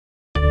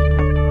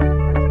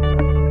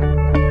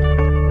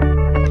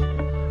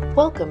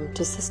Welcome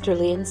to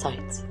Sisterly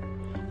Insights,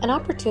 an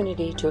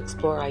opportunity to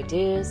explore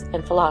ideas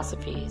and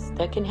philosophies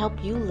that can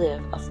help you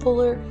live a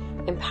fuller,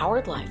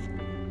 empowered life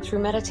through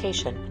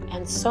meditation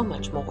and so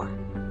much more.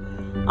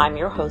 I'm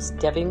your host,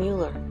 Devi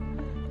Mueller.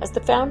 As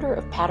the founder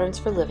of Patterns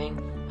for Living,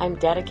 I'm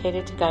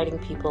dedicated to guiding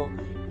people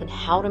in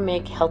how to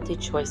make healthy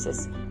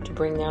choices to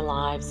bring their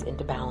lives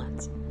into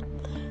balance.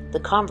 The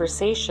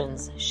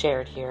conversations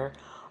shared here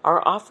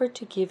are offered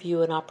to give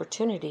you an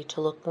opportunity to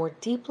look more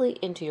deeply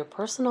into your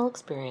personal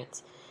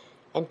experience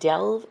and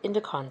delve into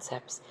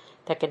concepts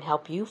that can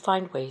help you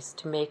find ways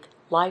to make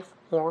life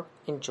more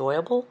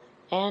enjoyable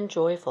and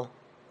joyful.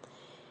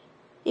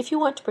 If you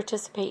want to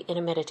participate in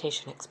a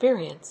meditation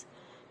experience,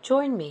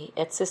 join me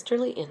at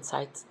Sisterly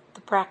Insights,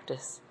 the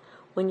practice,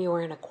 when you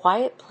are in a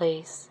quiet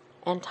place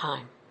and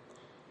time.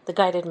 The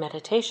guided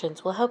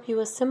meditations will help you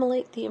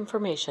assimilate the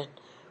information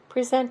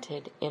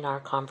presented in our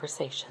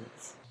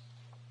conversations.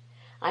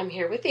 I'm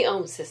here with the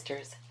Om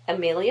Sisters,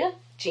 Amelia,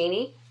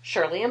 Jeannie,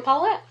 Shirley, and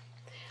Paulette.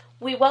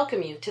 We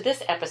welcome you to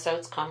this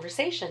episode's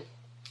conversation.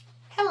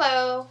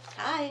 Hello.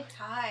 Hi.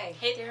 Hi.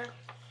 Hey there.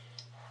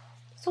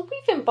 So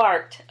we've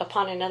embarked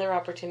upon another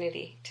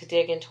opportunity to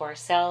dig into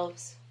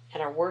ourselves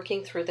and are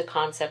working through the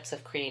concepts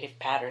of creative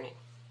patterning.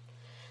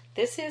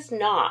 This is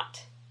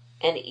not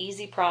an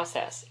easy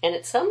process, and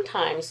it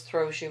sometimes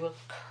throws you a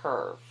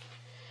curve.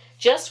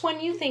 Just when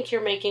you think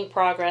you're making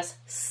progress,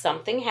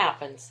 something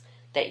happens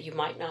that you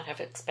might not have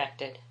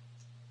expected.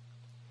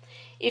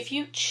 If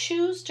you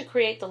choose to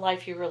create the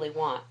life you really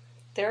want,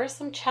 there are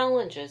some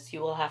challenges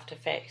you will have to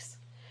face.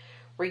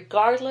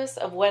 Regardless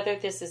of whether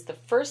this is the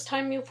first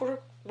time you've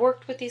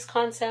worked with these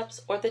concepts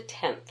or the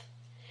 10th,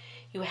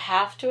 you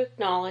have to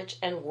acknowledge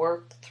and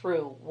work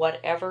through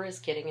whatever is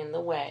getting in the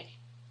way.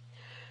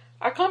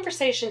 Our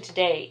conversation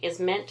today is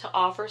meant to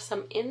offer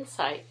some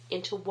insight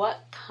into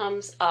what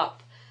comes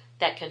up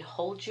that can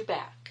hold you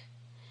back,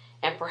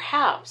 and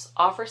perhaps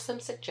offer some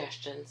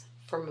suggestions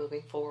for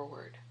moving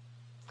forward.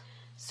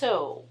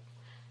 So,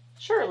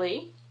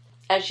 Shirley,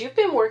 as you've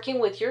been working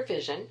with your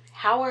vision,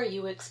 how are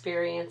you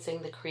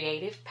experiencing the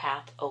creative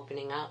path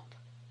opening up?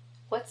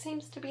 What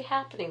seems to be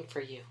happening for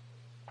you?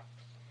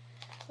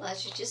 Well,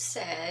 as you just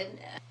said,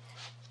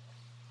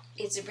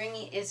 it's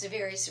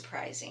very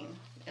surprising.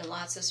 And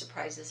lots of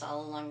surprises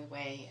all along the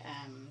way.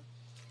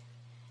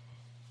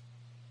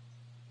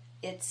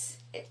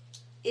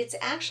 It's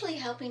actually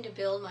helping to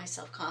build my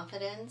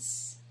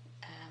self-confidence.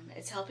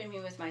 It's helping me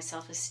with my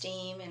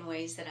self-esteem in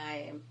ways that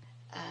I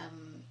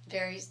am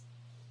very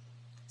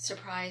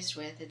surprised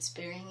with. It's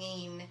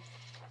bringing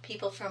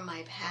people from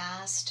my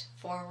past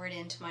forward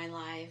into my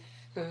life.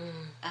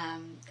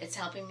 It's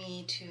helping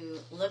me to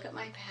look at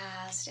my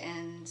past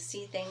and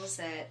see things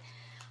that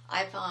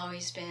I've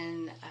always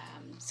been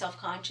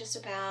self-conscious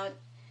about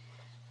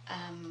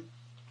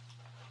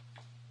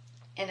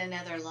in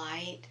another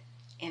light,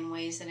 in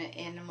ways in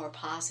a more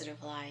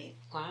positive light.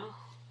 Wow.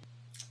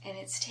 And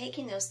it's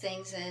taking those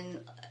things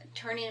and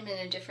turning them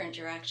in a different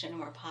direction, a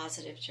more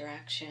positive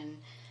direction,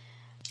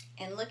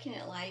 and looking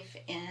at life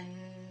in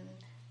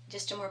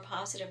just a more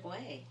positive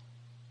way.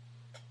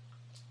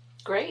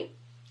 Great.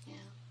 Yeah.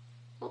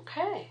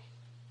 Okay.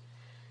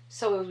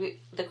 So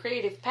the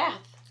creative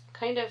path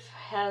kind of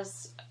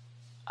has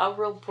a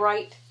real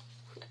bright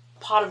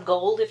pot of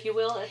gold, if you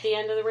will, at the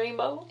end of the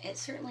rainbow? It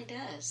certainly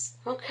does.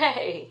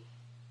 Okay.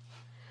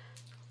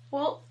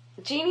 Well,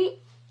 Jeannie,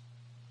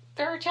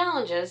 there are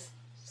challenges.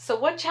 So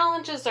what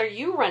challenges are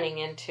you running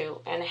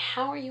into, and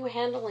how are you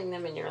handling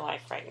them in your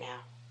life right now?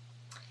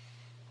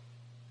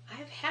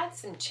 I've had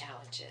some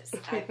challenges.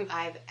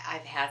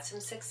 I've had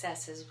some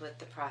successes with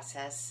the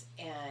process,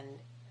 and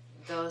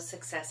those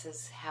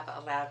successes have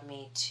allowed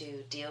me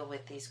to deal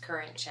with these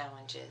current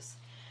challenges.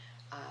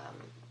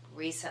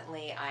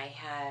 Recently, I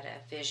had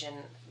a vision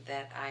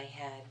that I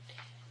had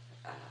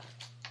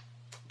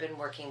been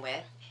working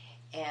with,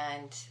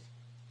 and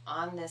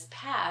on this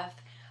path,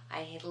 I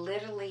had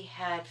literally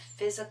had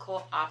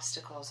physical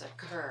obstacles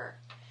occur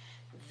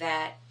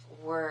that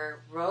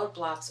were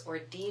roadblocks or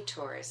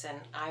detours, and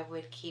I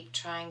would keep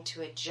trying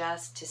to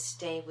adjust to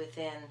stay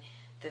within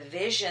the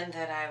vision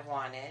that I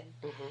wanted,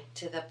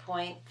 to the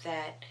point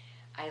that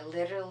I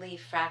literally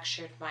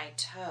fractured my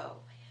toe,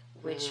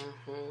 which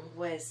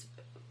was...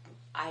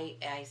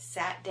 I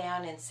sat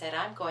down and said,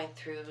 I'm going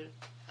through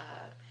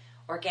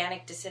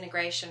organic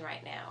disintegration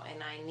right now,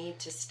 and I need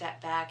to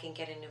step back and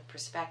get a new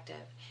perspective.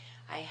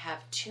 I have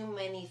too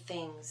many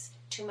things,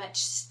 too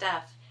much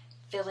stuff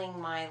filling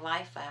my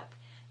life up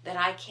that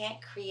I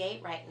can't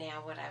create right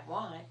now what I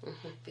want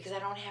because I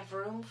don't have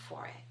room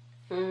for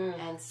it.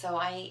 And so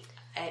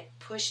it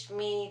pushed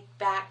me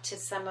back to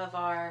some of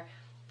our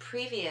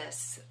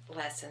previous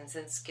lessons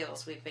and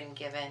skills we've been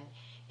given.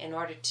 In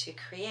order to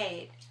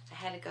create, I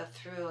had to go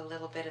through a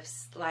little bit of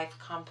life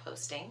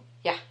composting.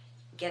 Yeah.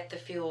 Get the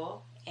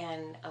fuel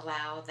and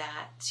allow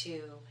that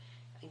to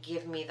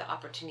give me the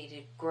opportunity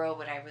to grow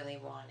what I really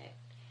wanted.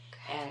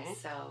 Okay. And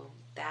so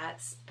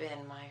that's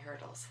been my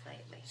hurdles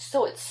lately.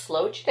 So it's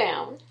slowed you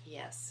down.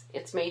 Yes.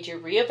 It's made you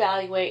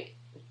reevaluate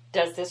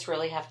does this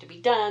really have to be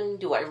done?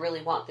 Do I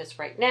really want this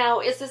right now?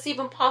 Is this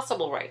even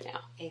possible right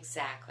now?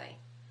 Exactly.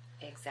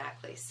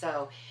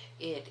 So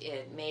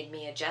it made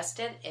me adjust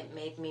it. It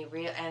made me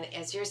real. And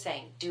as you're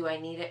saying, do I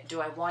need it? Do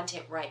I want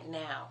it right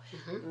now?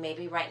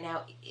 Maybe right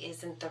now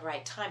isn't the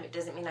right time. It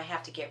doesn't mean I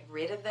have to get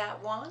rid of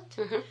that want.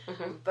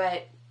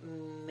 But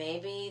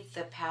maybe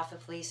the path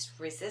of least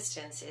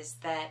resistance is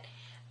that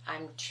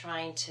I'm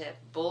trying to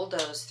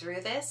bulldoze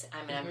through this.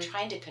 I mean, I'm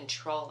trying to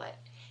control it.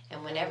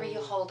 And whenever you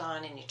hold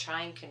on and you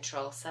try and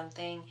control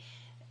something,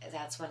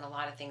 that's when a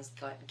lot of things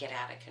get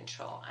out of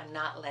control. I'm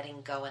not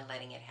letting go and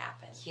letting it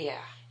happen.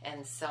 Yeah.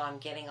 And so I'm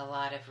getting a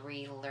lot of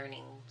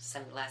relearning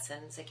some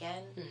lessons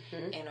again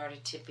in order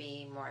to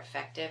be more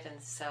effective.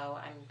 And so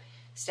I'm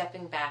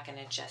stepping back and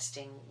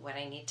adjusting what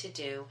I need to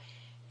do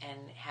and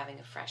having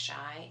a fresh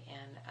eye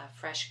and a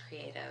fresh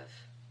creative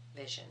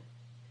vision.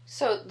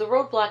 So the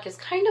roadblock is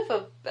kind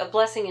of a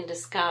blessing in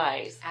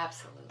disguise.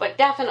 Absolutely. But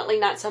definitely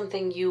not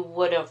something you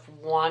would have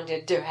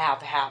wanted to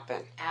have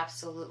happen.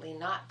 Absolutely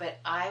not. But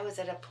I was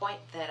at a point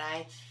that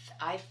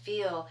I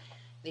feel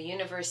the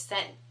universe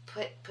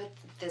put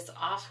this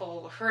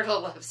awful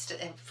hurdle of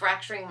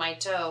fracturing my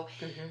toe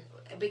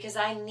because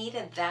I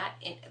needed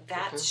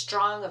that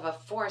strong of a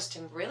force to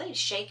really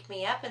shake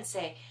me up and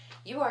say,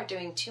 you are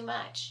doing too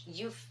much.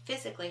 You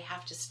physically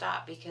have to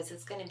stop because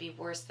it's going to be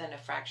worse than a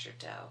fractured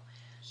toe.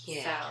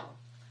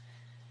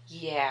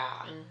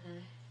 Yeah.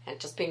 And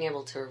just being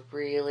able to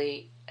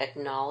really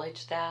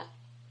acknowledge that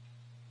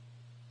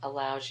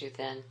allows you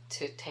then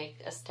to take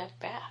a step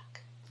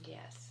back.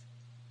 Yes.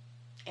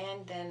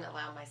 And then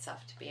allow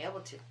myself to be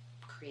able to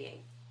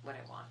create what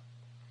I want.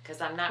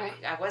 Because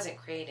I wasn't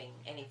creating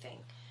anything.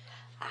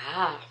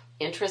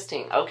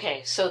 Interesting.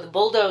 Okay, so the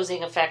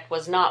bulldozing effect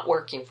was not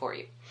working for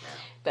you. No.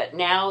 But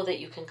now that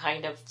you can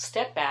kind of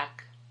step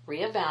back,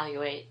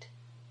 reevaluate,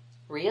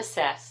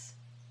 reassess,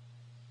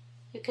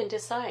 you can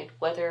decide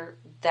whether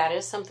that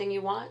is something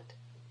you want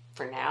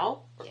for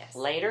now, or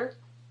later.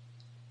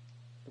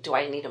 Do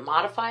I need to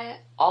modify it?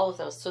 All of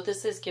those. So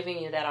this is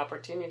giving you that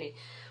opportunity,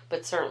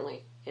 but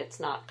certainly it's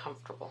not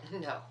comfortable.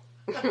 No.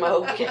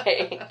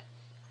 Okay.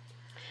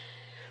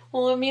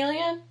 Well,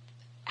 Amelia,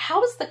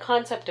 how is the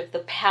concept of the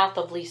path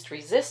of least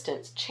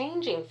resistance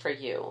changing for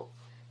you?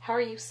 How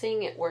are you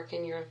seeing it work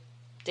in your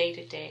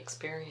day-to-day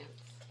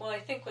experience? Well, I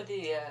think with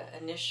the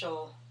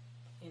initial,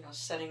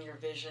 setting your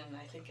vision,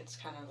 I think it's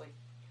kind of like,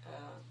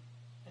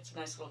 it's a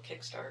nice little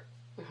kickstart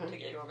to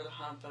get you over the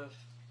hump of,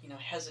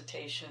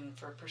 hesitation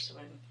for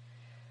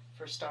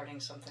starting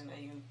something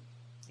that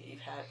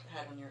you've had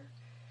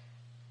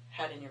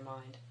in your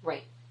mind.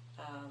 Right.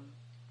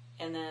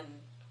 And then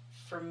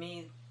for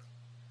me,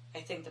 I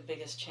think the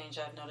biggest change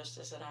I've noticed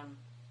is that I'm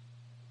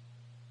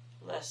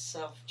less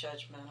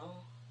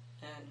self-judgmental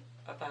and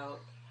about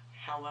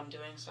how I'm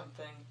doing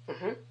something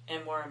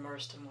and more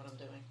immersed in what I'm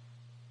doing.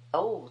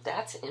 Oh,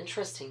 that's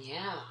interesting,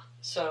 yeah.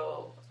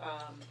 So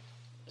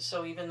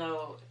even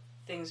though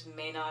things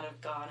may not have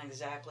gone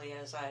exactly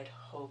as I'd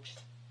hoped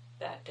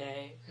that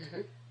day,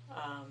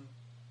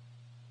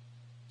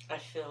 I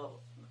feel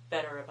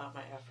better about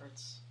my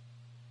efforts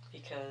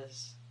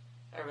because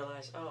I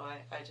realize,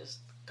 I just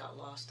got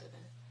lost in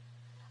it.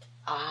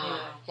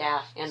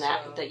 Yeah, and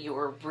that you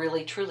were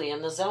really truly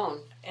in the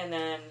zone. And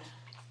then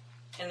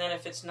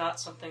if it's not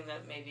something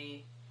that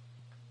maybe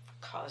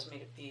caused me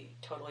to be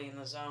totally in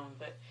the zone,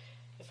 but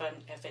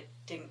if it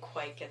didn't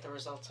quite get the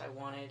results I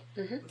wanted,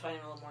 I'm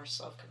finding a little more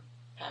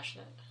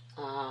self-compassionate.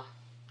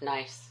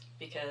 Nice.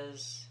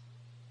 Because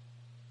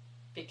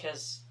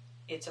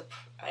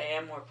I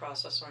am more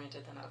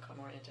process-oriented than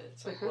outcome-oriented.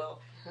 It's like,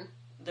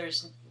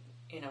 there's,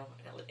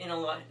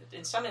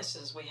 in some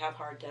instances we have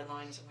hard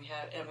deadlines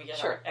and we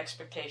get our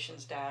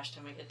expectations dashed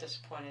and we get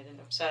disappointed and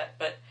upset.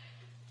 But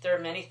there are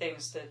many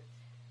things that,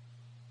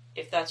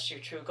 if that's your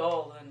true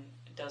goal, then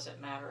it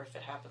doesn't matter if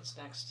it happens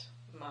next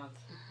month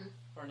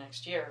or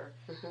next year,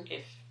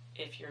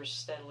 if you're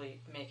steadily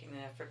making the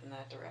effort in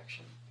that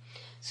direction.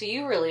 So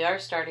you really are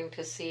starting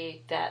to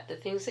see that the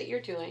things that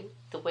you're doing,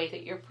 the way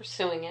that you're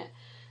pursuing it,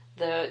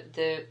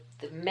 the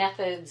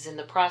methods and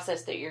the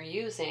process that you're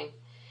using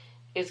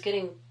is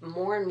getting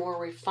more and more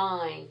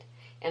refined.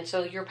 And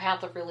so your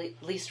path of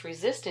least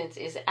resistance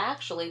is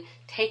actually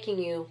taking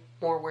you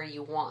more where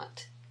you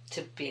want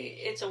to be.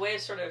 It's a way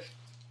of sort of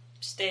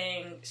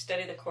staying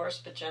steady the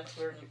course, but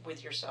gentler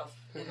with yourself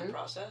in the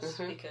process,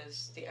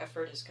 because the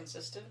effort is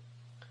consistent,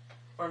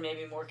 or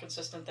maybe more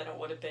consistent than it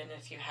would have been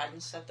if you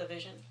hadn't set the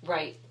vision.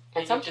 Right.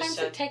 And sometimes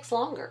it takes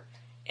longer.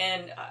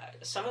 And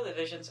some of the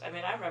visions, I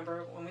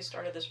remember when we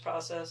started this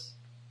process,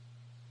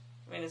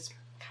 it's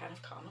kind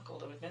of comical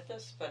to admit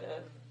this, but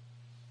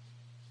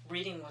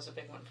reading was a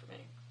big one for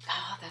me.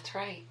 Oh, that's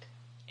right.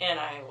 And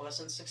I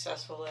wasn't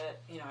successful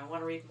at, I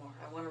want to read more.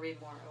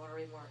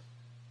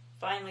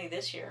 Finally,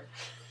 this year,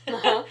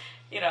 I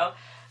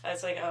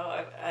was like,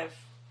 I've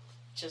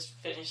just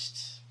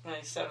finished my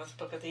 7th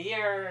book of the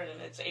year,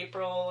 and it's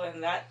April,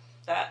 and that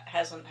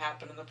hasn't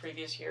happened in the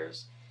previous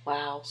years.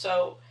 Wow.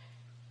 So,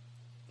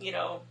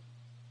 I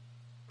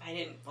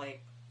didn't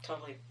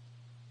totally,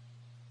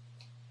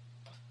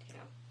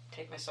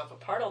 take myself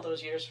apart all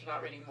those years for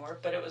not reading more,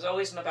 but it was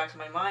always in the back of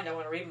my mind, I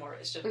want to read more.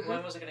 It's just,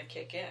 when was it going to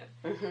kick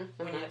in?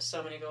 When you have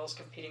so many girls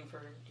competing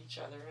for each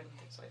other and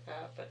things like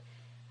that. But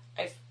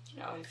I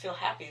feel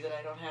happy that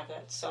I don't have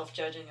that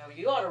self-judging of,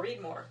 you ought to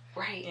read more.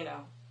 Right.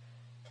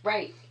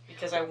 Right.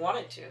 Because I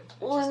wanted to.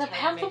 Well, and the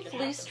path of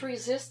least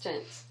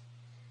resistance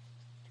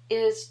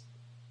is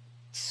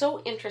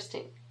so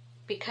interesting,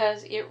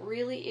 because it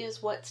really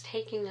is what's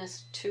taking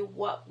us to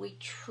what we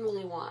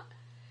truly want.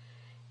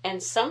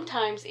 And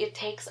sometimes it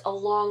takes a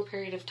long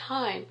period of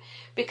time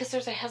because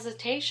there's a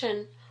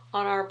hesitation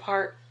on our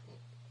part.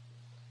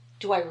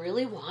 Do I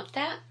really want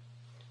that?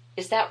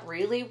 Is that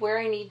really where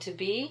I need to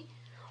be?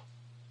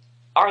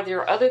 Are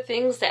there other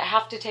things that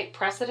have to take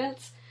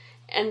precedence?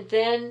 And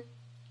then,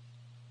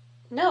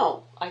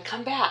 no, I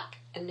come back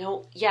and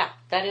no, yeah,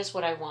 that is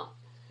what I want.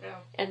 Yeah.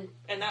 And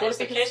that was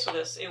the case with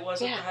this. It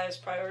wasn't the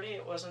highest priority.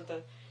 It wasn't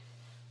the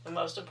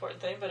most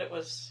important thing, but it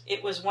was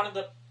one of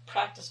the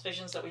practice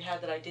visions that we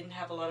had that I didn't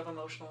have a lot of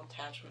emotional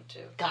attachment to.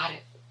 Got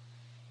it.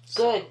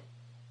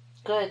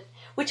 Good.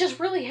 Which is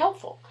really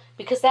helpful,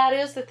 because that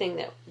is the thing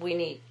that we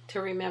need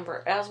to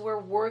remember as we're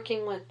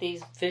working with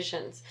these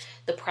visions,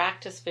 the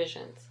practice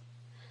visions.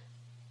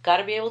 Got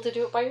to be able to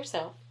do it by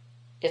yourself.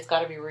 It's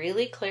got to be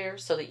really clear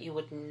so that you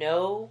would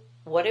know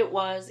what it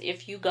was.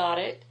 If you got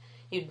it,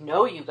 you'd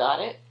know you got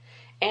it.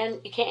 And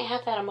you can't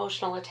have that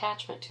emotional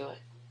attachment to it.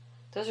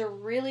 Those are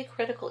really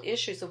critical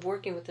issues of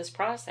working with this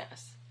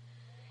process.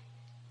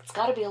 It's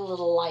got to be a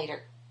little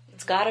lighter.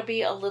 It's got to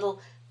be a little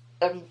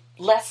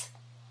less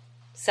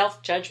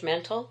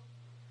self-judgmental.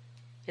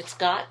 It's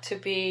got to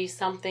be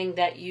something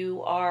that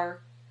you are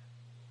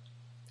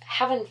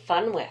having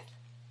fun with.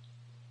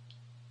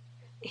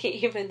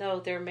 Even though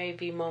there may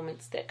be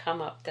moments that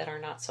come up that are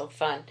not so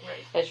fun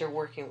as you're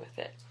working with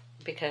it.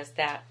 Because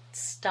that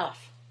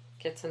stuff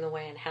gets in the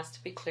way and has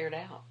to be cleared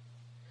out.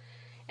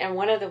 And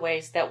one of the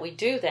ways that we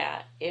do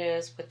that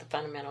is with the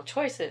fundamental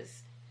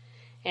choices.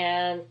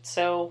 And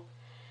so,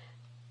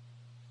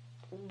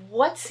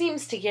 what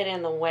seems to get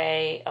in the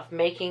way of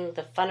making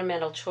the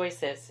fundamental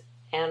choices,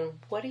 and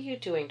what are you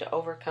doing to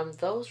overcome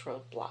those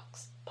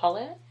roadblocks?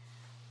 Paulette?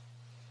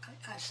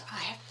 I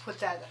have to put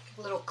that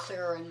a little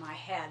clearer in my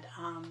head.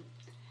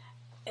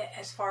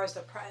 As far as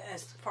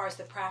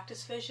the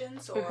practice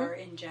visions, or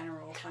in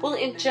general? Well,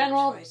 in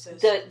general,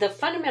 the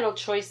fundamental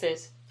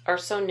choices are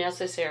so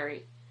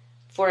necessary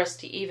for us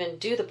to even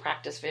do the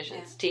practice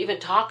visions, to even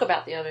talk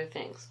about the other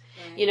things.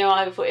 Right. You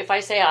know, if I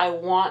say I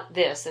want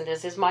this and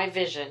this is my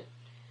vision,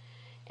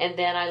 and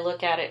then I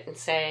look at it and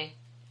say,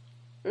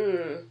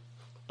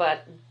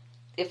 but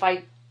if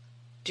I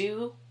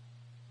do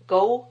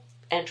go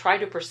and try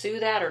to pursue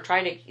that or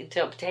try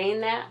to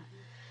obtain that,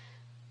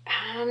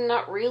 I'm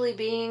not really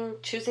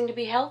choosing to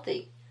be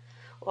healthy.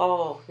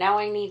 Oh, now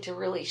I need to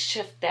really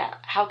shift that.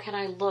 How can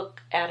I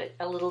look at it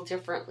a little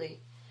differently?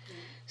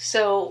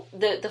 So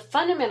the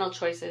fundamental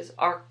choices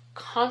are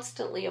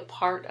constantly a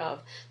part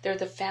of, they're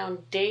the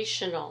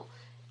foundational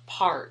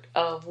part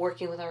of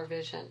working with our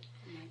vision.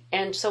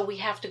 And so we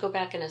have to go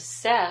back and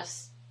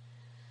assess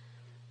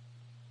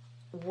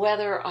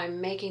whether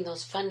I'm making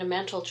those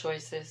fundamental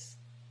choices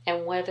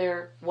and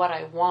whether what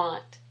I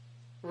want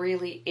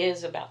really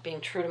is about being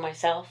true to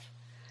myself,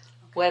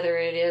 whether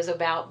it is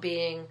about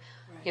being,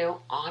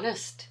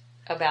 honest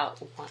about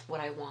what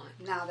I want.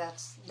 Now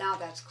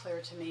that's clear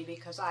to me,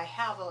 because I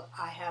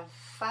have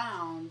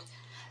found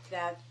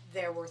that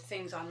there were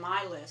things on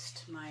my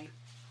list, my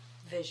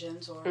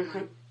visions or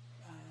my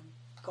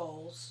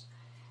goals,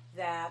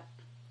 that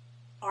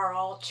are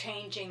all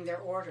changing their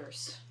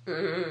orders.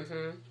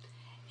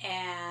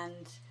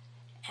 And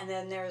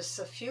then there's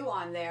a few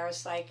on there.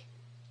 It's like,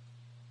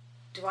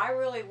 do I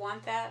really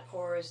want that,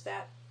 or is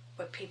that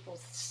what people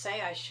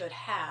say I should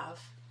have?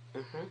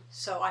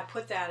 So I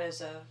put that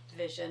as a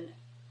vision,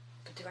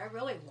 but do I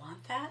really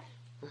want that?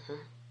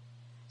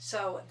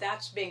 So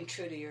that's being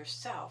true to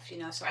yourself,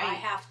 so I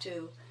have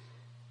to,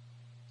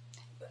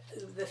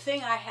 the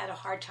thing I had a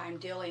hard time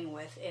dealing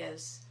with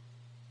is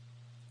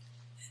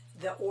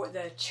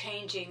the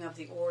changing of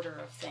the order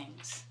of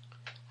things.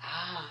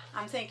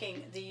 I'm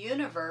thinking the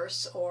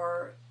universe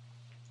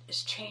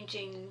is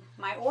changing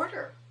my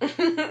order.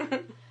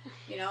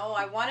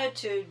 I wanted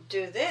to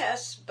do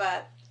this,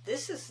 but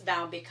this is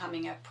now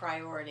becoming a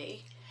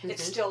priority.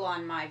 It's still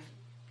on my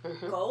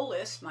goal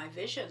list, my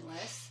vision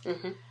list.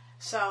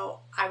 So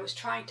I was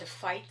trying to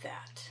fight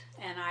that.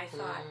 And I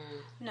thought,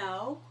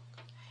 no,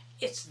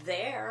 it's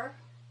there.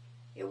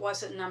 It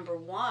wasn't number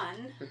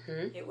one.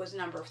 It was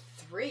number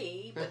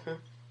 3, but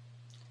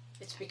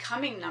it's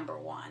becoming number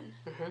 1.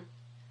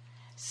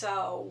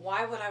 So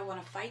why would I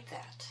want to fight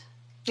that?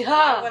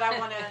 Why would I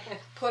want to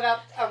put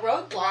up a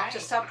roadblock to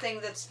something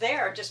that's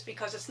there just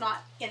because it's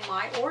not in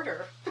my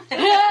order?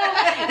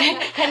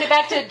 Kind of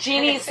back to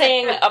Jeannie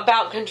saying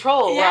about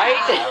control,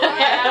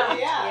 right?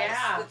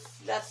 Yeah.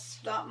 That's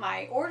not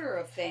my order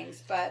of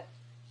things.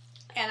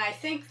 And I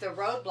think the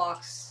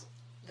roadblocks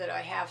that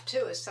I have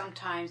too is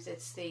sometimes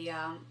it's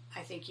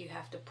I think you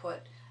have to put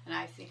and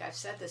I think I've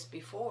said this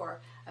before,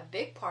 a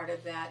big part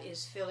of that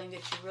is feeling that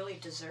you really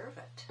deserve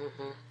it.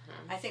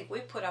 I think we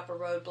put up a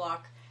roadblock.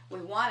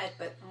 We want it,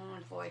 but oh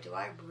boy, do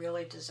I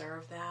really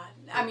deserve that?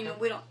 I mean,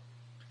 we don't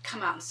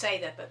come out and say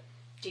that, but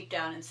deep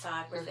down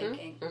inside we're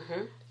thinking,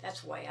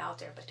 that's way out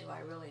there, but do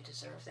I really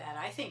deserve that?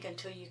 I think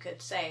until you could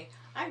say,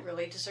 I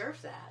really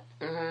deserve that,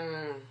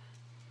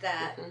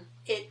 that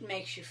it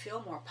makes you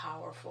feel more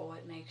powerful.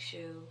 It makes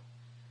you,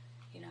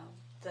 you know,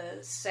 the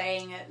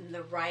saying it and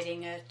the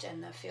writing it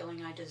and the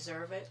feeling I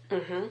deserve it.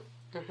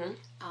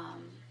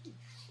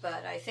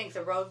 But I think the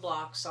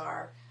roadblocks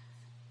are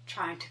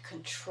trying to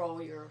control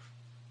your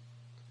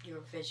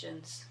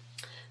visions.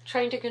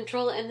 Trying to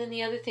control it. And then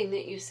the other thing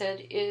that you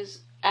said is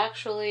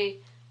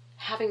actually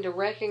having to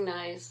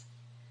recognize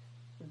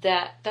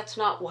that that's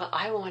not what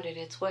I wanted.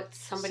 It's what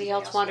somebody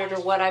else wanted,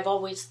 or what I've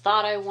always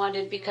thought I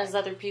wanted because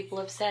other people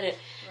have said it.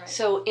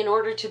 So in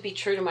order to be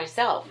true to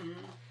myself,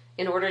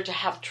 in order to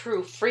have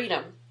true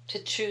freedom to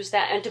choose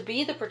that and to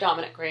be the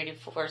predominant creative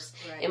force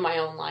in my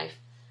own life,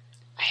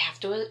 I have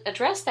to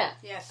address that.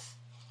 Yes,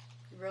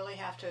 you really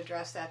have to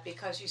address that,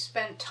 because you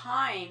spend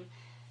time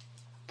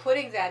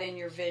putting that in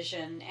your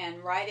vision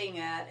and writing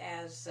it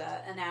as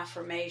an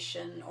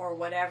affirmation or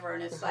whatever,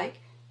 and it's like,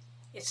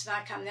 it's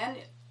not coming. Then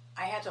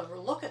I had to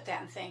look at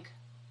that and think,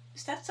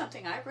 is that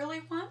something I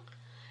really want?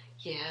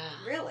 Yeah.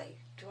 Really?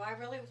 Do I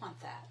really want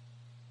that?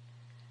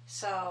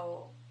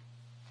 So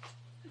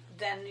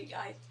then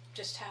I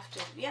just have to,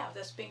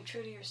 that's being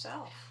true to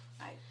yourself.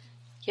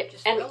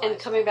 And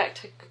coming back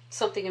to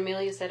something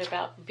Amelia said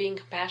about being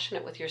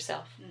compassionate with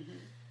yourself.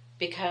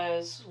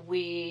 Because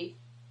we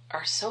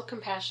are so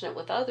compassionate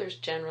with others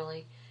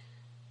generally,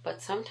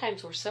 but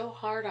sometimes we're so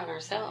hard on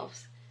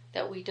ourselves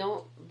that we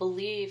don't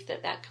believe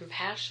that that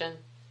compassion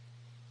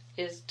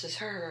is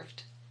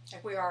deserved.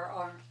 Like we are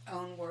our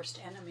own worst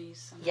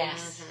enemies sometimes.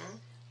 Yes.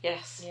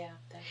 Yes. Yeah,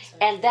 that's so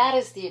and true. that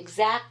is the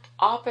exact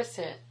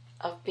opposite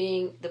of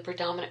being the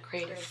predominant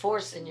creative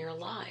force in your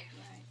life.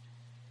 Right.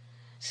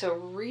 So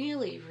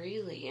really,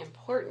 really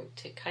important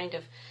to kind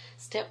of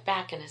step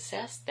back and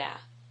assess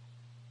that.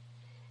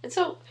 And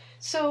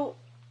so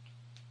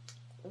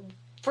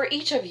for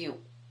each of you,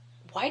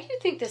 why do you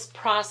think this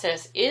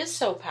process is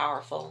so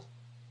powerful,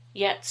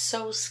 yet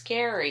so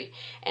scary?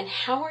 And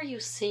how are you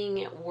seeing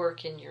it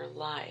work in your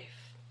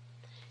life?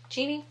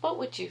 Jeannie, what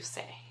would you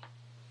say?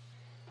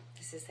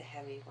 This is a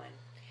heavy one.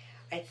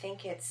 I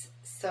think it's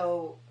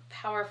so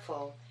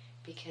powerful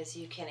because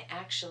you can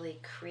actually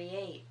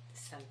create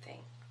something.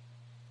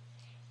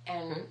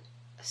 And in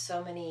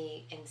so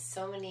many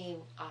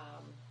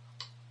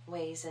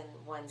ways in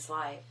one's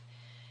life,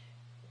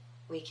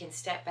 we can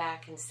step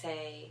back and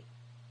say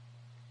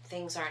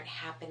things aren't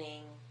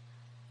happening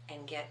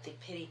and get the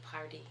pity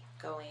party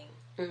going.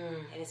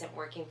 It isn't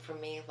working for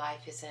me.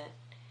 Life isn't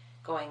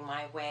going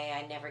my way.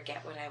 I never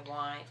get what I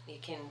want. You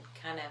can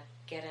kind of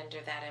get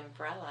under that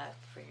umbrella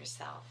for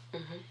yourself.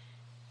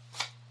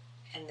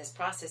 And this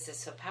process is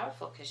so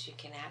powerful because you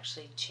can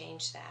actually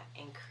change that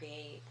and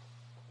create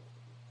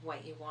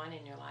what you want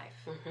in your life.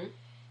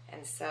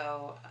 And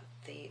so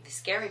the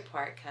scary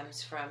part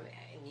comes from,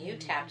 and you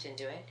tapped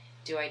into it,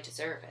 do I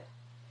deserve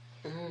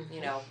it?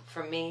 You know,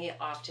 for me,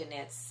 often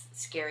it's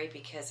scary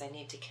because I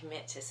need to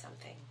commit to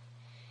something.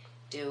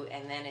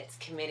 And then it's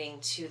committing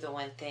to the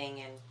one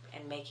thing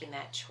and making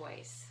that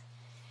choice.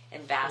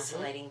 And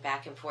vacillating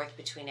back and forth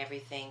between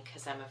everything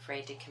because I'm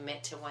afraid to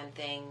commit to one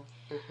thing.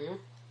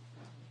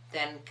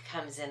 Then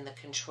comes in the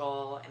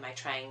control. Am I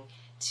trying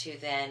to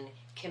then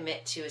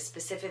commit to a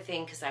specific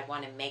thing because I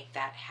want to make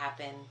that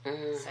happen?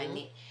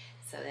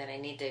 So then I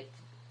need to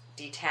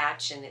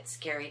detach, and it's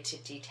scary to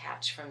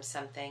detach from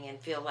something and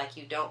feel like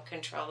you don't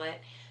control it.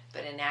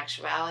 But in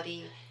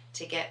actuality,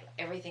 to get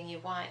everything you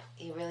want,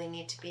 you really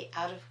need to be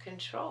out of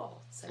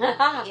control. So,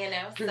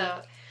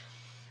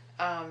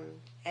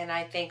 and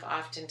I think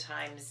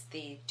oftentimes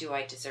the do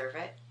I deserve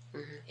it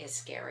is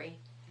scary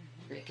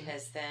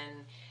because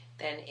then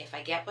if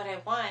I get what I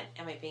want,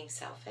 am I being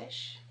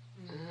selfish?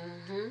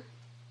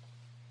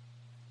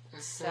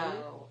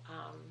 So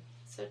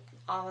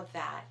all of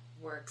that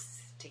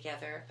works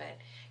together, but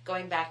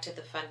going back to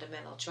the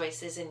fundamental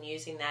choices and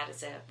using that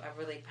as a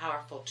really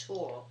powerful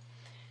tool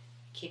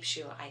keeps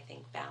you, I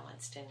think,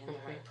 balanced and in the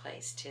right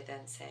place to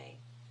then say,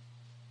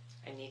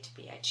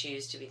 I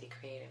choose to be the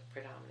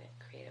predominant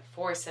creative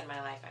force in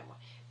my life. I'm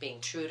being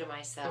true to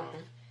myself.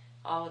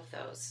 All of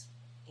those,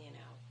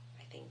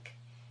 I think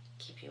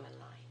keep you in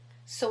line.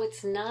 So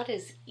it's not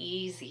as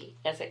easy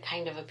as it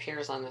kind of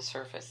appears on the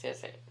surface,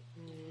 is it?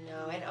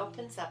 No, it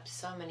opens up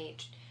so many,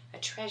 a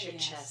treasure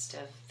chest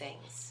of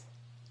things.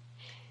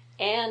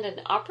 And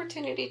an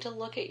opportunity to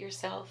look at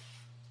yourself.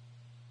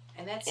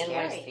 And that's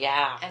scary.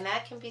 And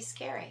that can be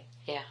scary.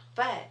 Yeah.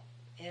 But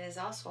it is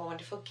also a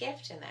wonderful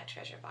gift in that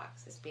treasure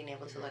box, is being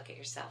able to look at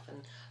yourself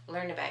and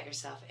learn about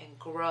yourself and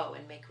grow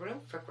and make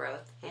room for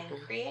growth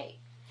and create.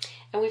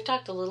 And we've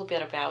talked a little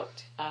bit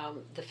about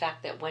the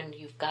fact that when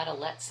you've got to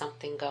let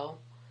something go,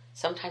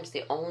 sometimes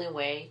the only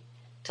way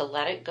to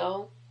let it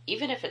go,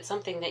 even if it's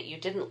something that you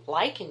didn't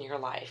like in your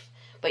life,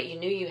 but you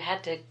knew you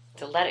had to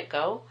let it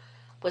go,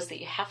 was that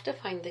you have to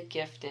find the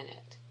gift in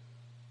it.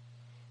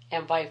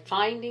 And by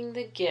finding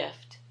the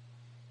gift,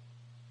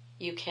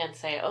 you can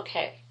say,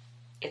 okay,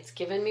 it's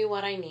given me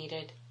what I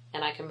needed,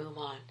 and I can move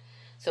on.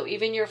 So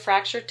even your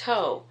fractured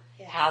toe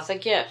has a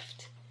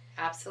gift.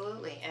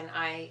 Absolutely. And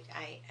I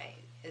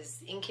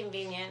as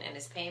inconvenient and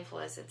as painful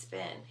as it's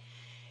been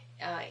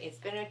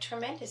a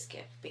tremendous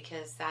gift,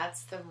 because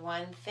that's the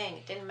one thing.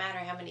 It didn't matter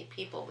how many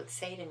people would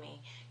say to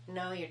me,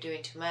 no, you're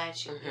doing too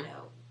much, you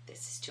know,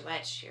 this is too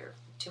much, you're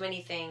too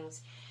many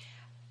things.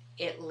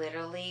 It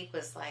literally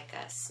was like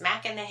a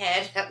smack in the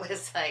head that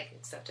was like,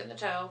 except in the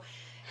toe,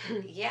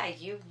 yeah,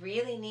 you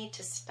really need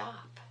to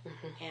stop.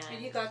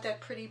 And you got that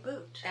pretty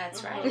boot.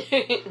 That's right.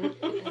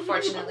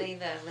 Unfortunately,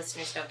 the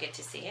listeners don't get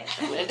to see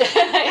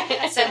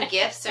it. Some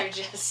gifts are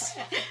just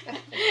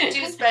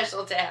too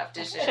special to have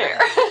to share.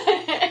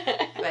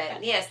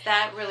 But yes,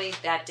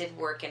 that did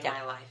work in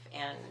my life,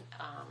 and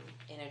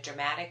in a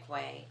dramatic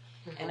way,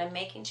 and I'm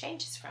making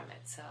changes from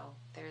it. So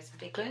there's a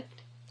big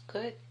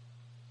Good.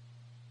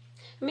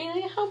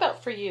 Amelia, how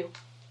about for you?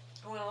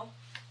 Well,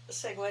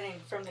 segueing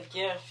from the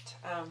gift,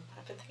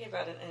 I've been thinking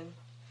about it, and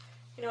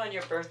you know, on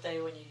your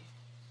birthday when you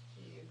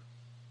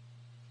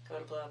go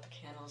to blow out the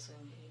candles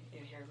and you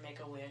hear "Make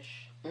a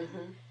Wish,"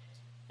 and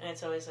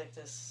it's always like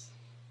this,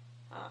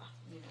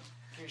 you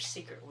know, your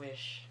secret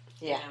wish.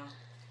 Yeah. You know,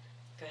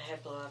 go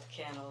ahead, blow out the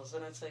candles,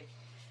 and it's like,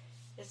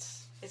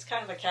 it's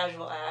kind of a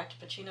casual act,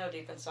 but you know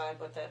deep inside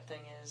what that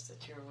thing is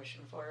that you're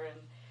wishing for,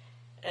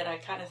 and I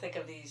kind of think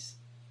of these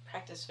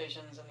practice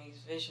visions, and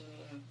these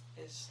visioning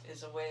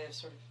is a way of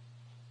sort of,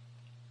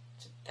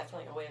 it's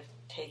definitely a way of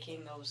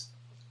taking those,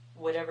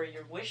 whatever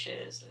your wish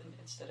is, and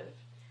instead of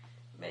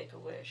make a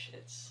wish,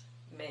 it's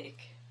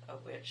make a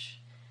wish.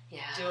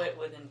 Yeah. Do it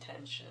with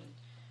intention.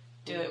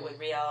 Do it with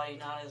reality,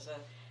 not as a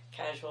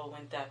casual,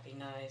 wouldn't that be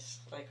nice,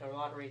 like a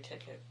lottery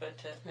ticket, but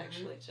to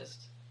actually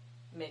just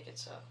make it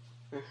so.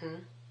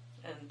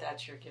 And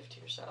that's your gift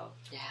to yourself.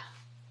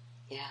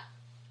 Yeah.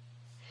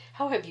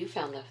 How have you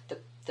found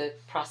the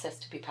process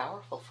to be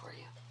powerful for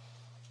you?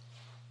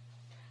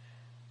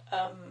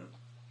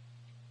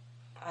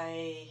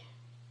 I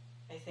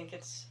think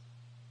it's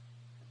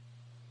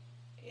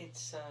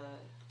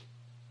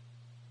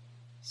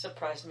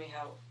surprised me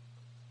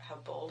how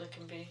bold it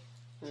can be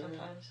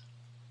sometimes.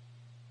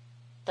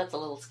 That's a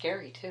little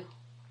scary too.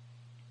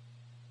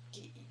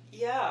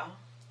 Yeah,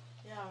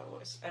 it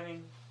was. I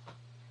mean,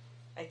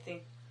 I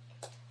think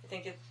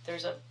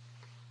there's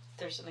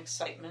an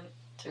excitement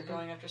to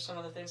going after some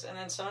of the things, and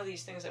then some of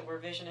these things that we're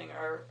visioning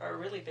are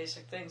really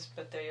basic things,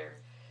 but they are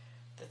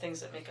the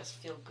things that make us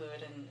feel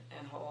good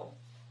and whole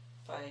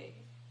by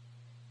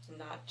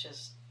not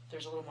just,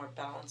 there's a little more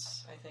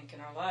balance, I think,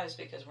 in our lives,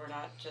 because we're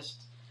not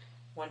just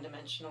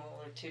one-dimensional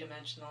or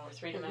two-dimensional or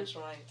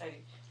three-dimensional.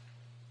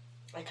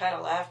 I kind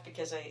of laugh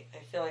because I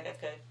feel like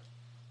I've got,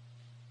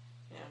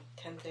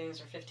 10 things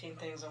or 15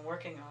 things I'm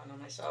working on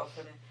myself,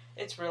 and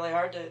it's really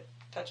hard to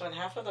touch on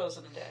half of those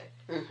in a day.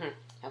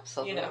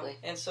 Absolutely.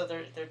 And so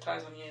there are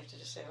times when you have to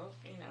just say,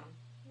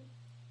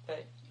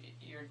 but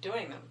you're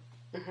doing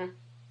them.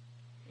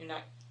 You're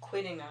not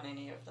quitting on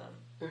any of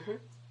them.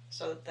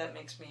 So that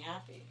makes me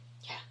happy.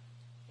 Yeah.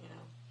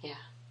 Yeah.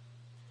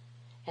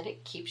 And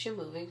it keeps you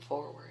moving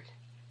forward.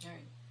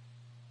 Right.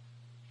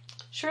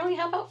 Shirley,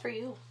 how about for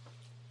you?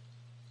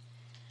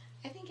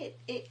 I think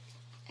it,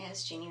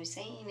 as Jeannie was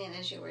saying, and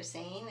as you were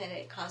saying, that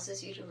it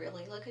causes you to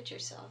really look at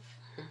yourself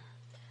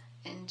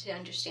and to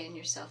understand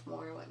yourself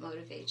more, what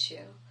motivates you.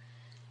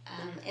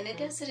 And it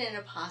does it in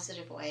a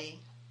positive way.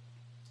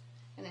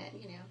 And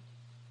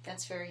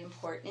that's very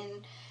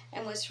important.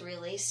 And what's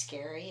really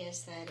scary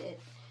is that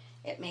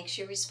it makes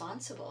you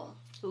responsible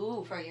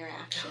for your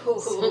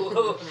actions.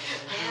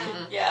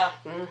 Yeah.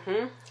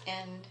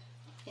 And,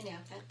 I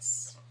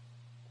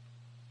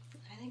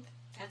think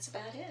that's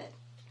about it.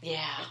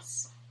 Yeah.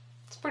 It's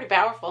pretty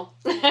powerful.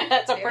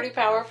 That's a pretty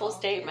powerful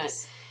statement.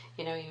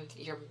 Yes.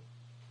 You're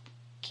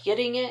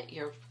getting it,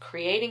 you're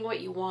creating what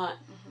you want,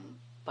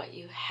 but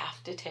you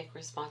have to take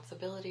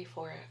responsibility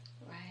for it.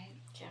 Right.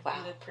 Can't be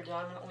the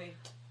predominantly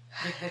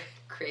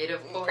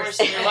creative force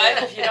in your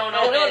life if you don't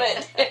own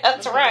it.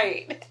 That's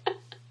right.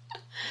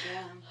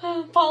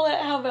 Yeah.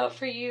 Paulette, how about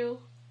for you?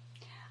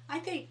 I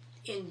think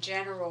in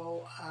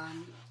general,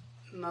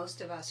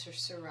 most of us are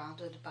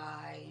surrounded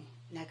by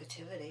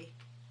negativity.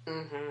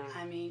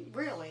 I mean,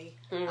 really.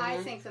 I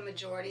think the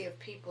majority of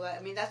people,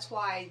 that's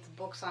why the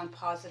books on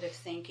positive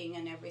thinking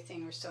and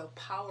everything are so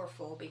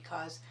powerful,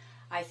 because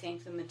I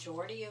think the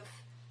majority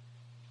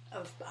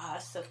of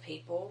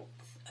people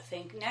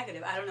think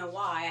negative. I don't know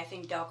why. I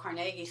think Dale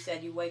Carnegie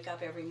said you wake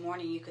up every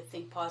morning, you could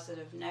think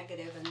positive,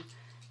 negative, and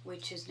we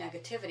choose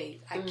negativity.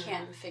 I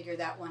can't figure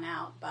that one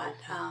out. But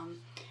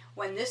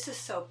when this is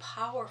so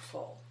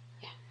powerful,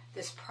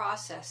 this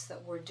process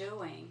that we're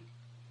doing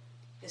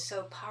is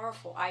so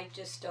powerful, I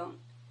just don't,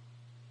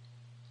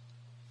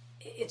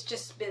 it's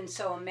just been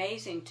so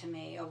amazing to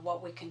me of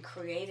what we can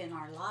create in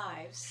our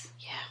lives.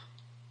 Yeah.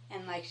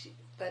 And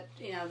but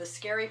the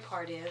scary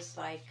part is,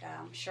 like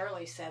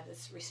Shirley said,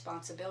 it's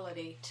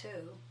responsibility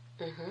too.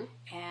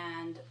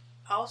 And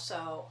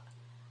also,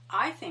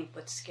 I think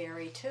what's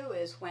scary too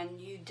is when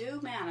you do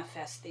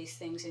manifest these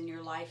things in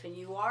your life and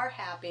you are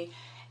happy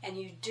and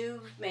you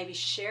do maybe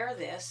share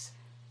this,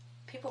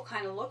 people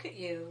kind of look at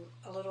you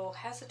a little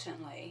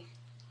hesitantly.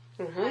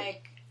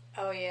 Like,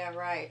 oh yeah,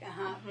 right,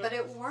 but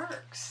it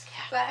works.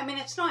 Yeah. But I mean,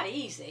 it's not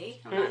easy.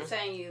 I'm not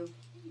saying you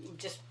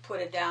just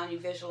put it down, you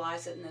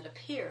visualize it, and it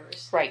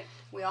appears. Right.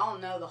 We all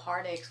know the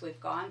heartaches we've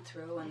gone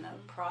through and the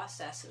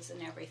processes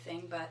and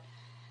everything, but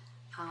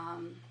I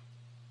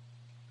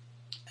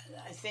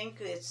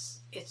think it's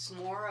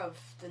more of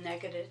the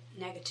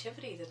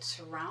negativity that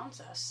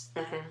surrounds us.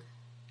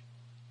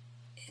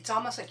 It's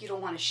almost like you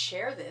don't want to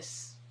share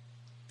this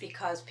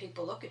because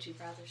people look at you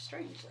rather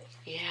strangely.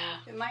 Yeah.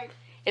 It might.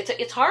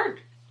 It's hard.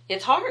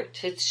 It's hard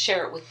to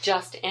share it with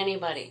just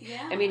anybody.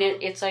 Yeah. I mean,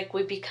 it's like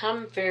we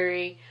become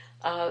very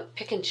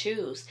pick and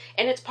choose,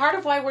 and it's part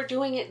of why we're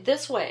doing it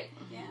this way.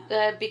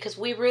 Yeah. Because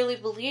we really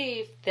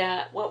believe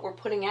that what we're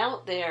putting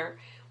out there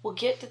will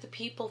get to the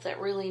people that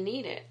really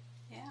need it.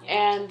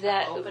 And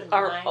that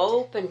are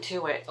open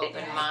to it.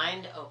 Open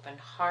mind, open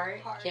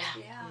heart. Yeah.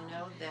 You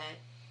know,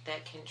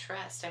 that can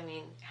trust. I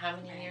mean, how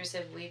many years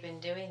have we been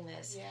doing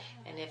this? Yeah.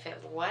 And if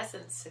it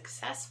wasn't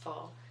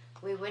successful,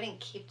 we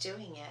wouldn't keep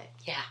doing it.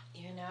 Yeah.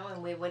 You know,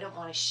 and we wouldn't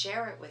want to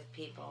share it with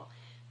people.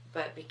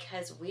 But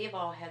because we've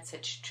all had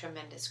such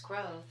tremendous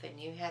growth and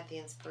you had the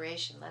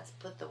inspiration, let's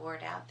put the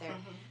word out there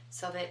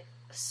so that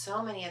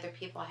so many other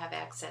people have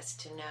access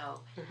to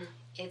know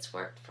it's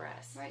worked for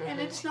us. Right. And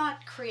it's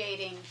not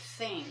creating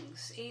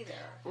things either.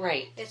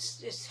 Right.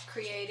 It's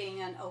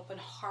creating an open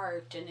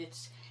heart, and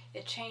it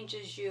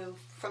changes you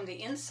from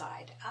the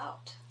inside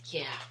out.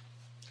 Yeah.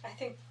 I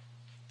think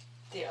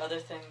the other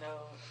thing,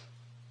 though,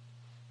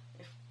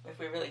 if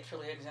we really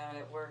truly examine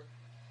it,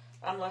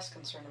 I'm less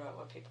concerned about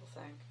what people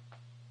think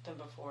than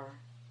before.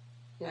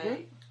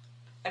 I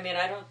mean,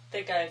 I don't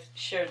think I've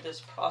shared this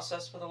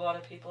process with a lot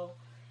of people,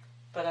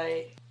 but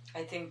I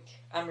think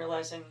I'm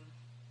realizing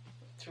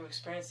through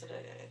experience that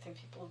I think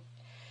people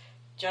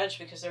judge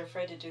because they're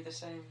afraid to do the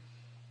same.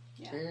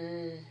 Yeah.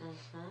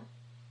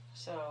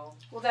 So.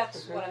 Well,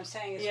 that's what I'm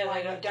saying is Yeah,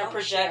 why they're you don't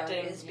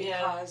projecting, share is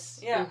because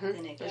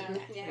the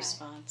negative Yeah.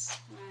 response.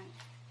 Right.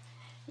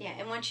 Yeah,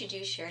 and once you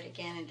do share it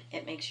again,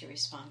 it makes you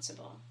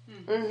responsible.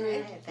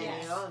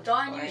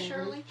 Darn you,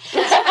 Shirley.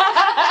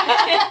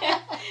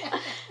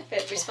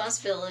 But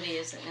responsibility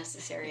isn't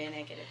necessarily a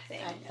negative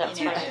thing.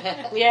 That's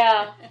right.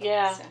 Yeah.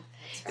 So.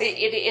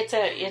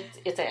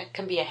 It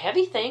can be a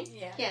heavy thing.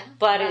 Yeah.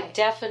 But it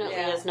definitely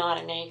is not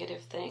a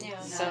negative thing.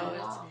 No, so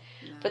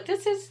but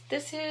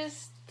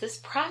this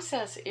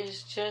process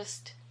is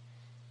just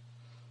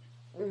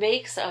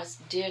makes us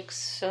dig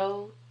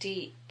so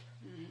deep.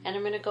 And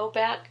I'm going to go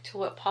back to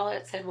what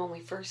Paulette said when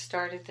we first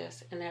started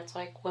this. And that's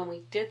like when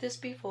we did this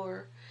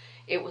before,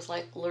 it was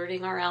like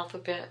learning our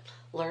alphabet,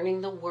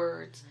 learning the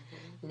words.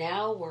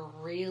 Now we're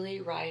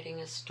really writing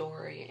a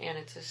story. And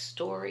it's a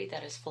story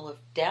that is full of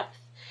depth.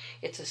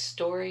 It's a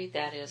story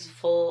that is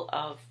full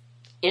of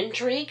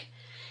intrigue.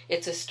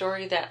 It's a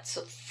story that's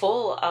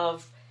full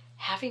of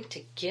having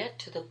to get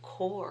to the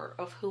core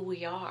of who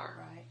we are.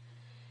 Right.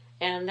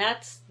 And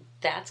that's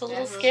a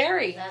little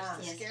scary. That's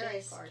the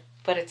scary part.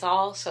 But it's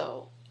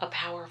also a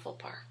powerful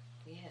part.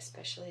 Yeah,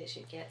 especially as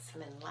you get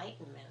some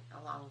enlightenment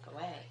along the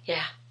way.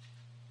 Yeah.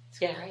 It's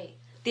great.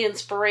 The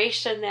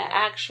inspiration that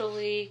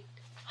actually,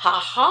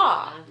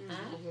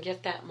 and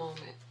get that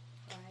moment.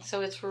 Right.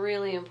 So it's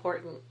really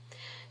important.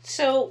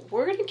 So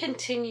we're going to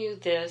continue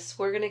this.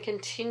 We're going to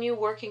continue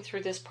working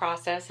through this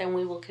process, and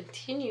we will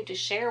continue to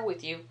share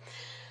with you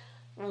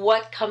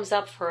what comes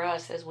up for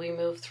us as we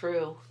move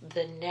through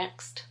the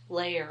next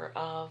layer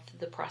of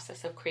the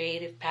process of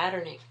creative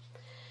patterning.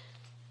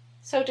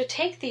 So to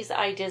take these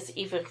ideas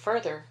even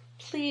further,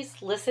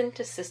 please listen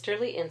to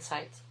Sisterly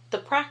Insights, the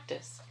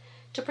practice,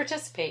 to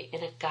participate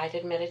in a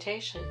guided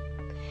meditation.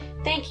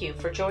 Thank you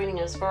for joining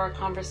us for our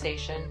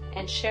conversation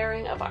and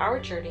sharing of our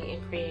journey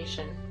in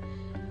creation.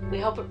 We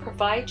hope it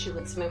provides you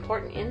with some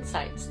important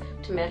insights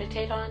to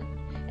meditate on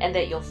and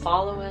that you'll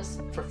follow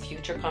us for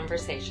future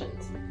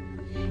conversations.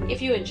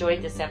 If you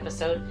enjoyed this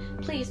episode,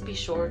 please be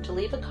sure to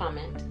leave a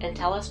comment and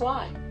tell us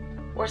why,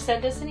 or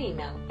send us an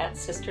email at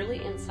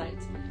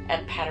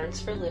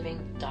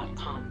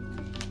sisterlyinsights@patternsforliving.com.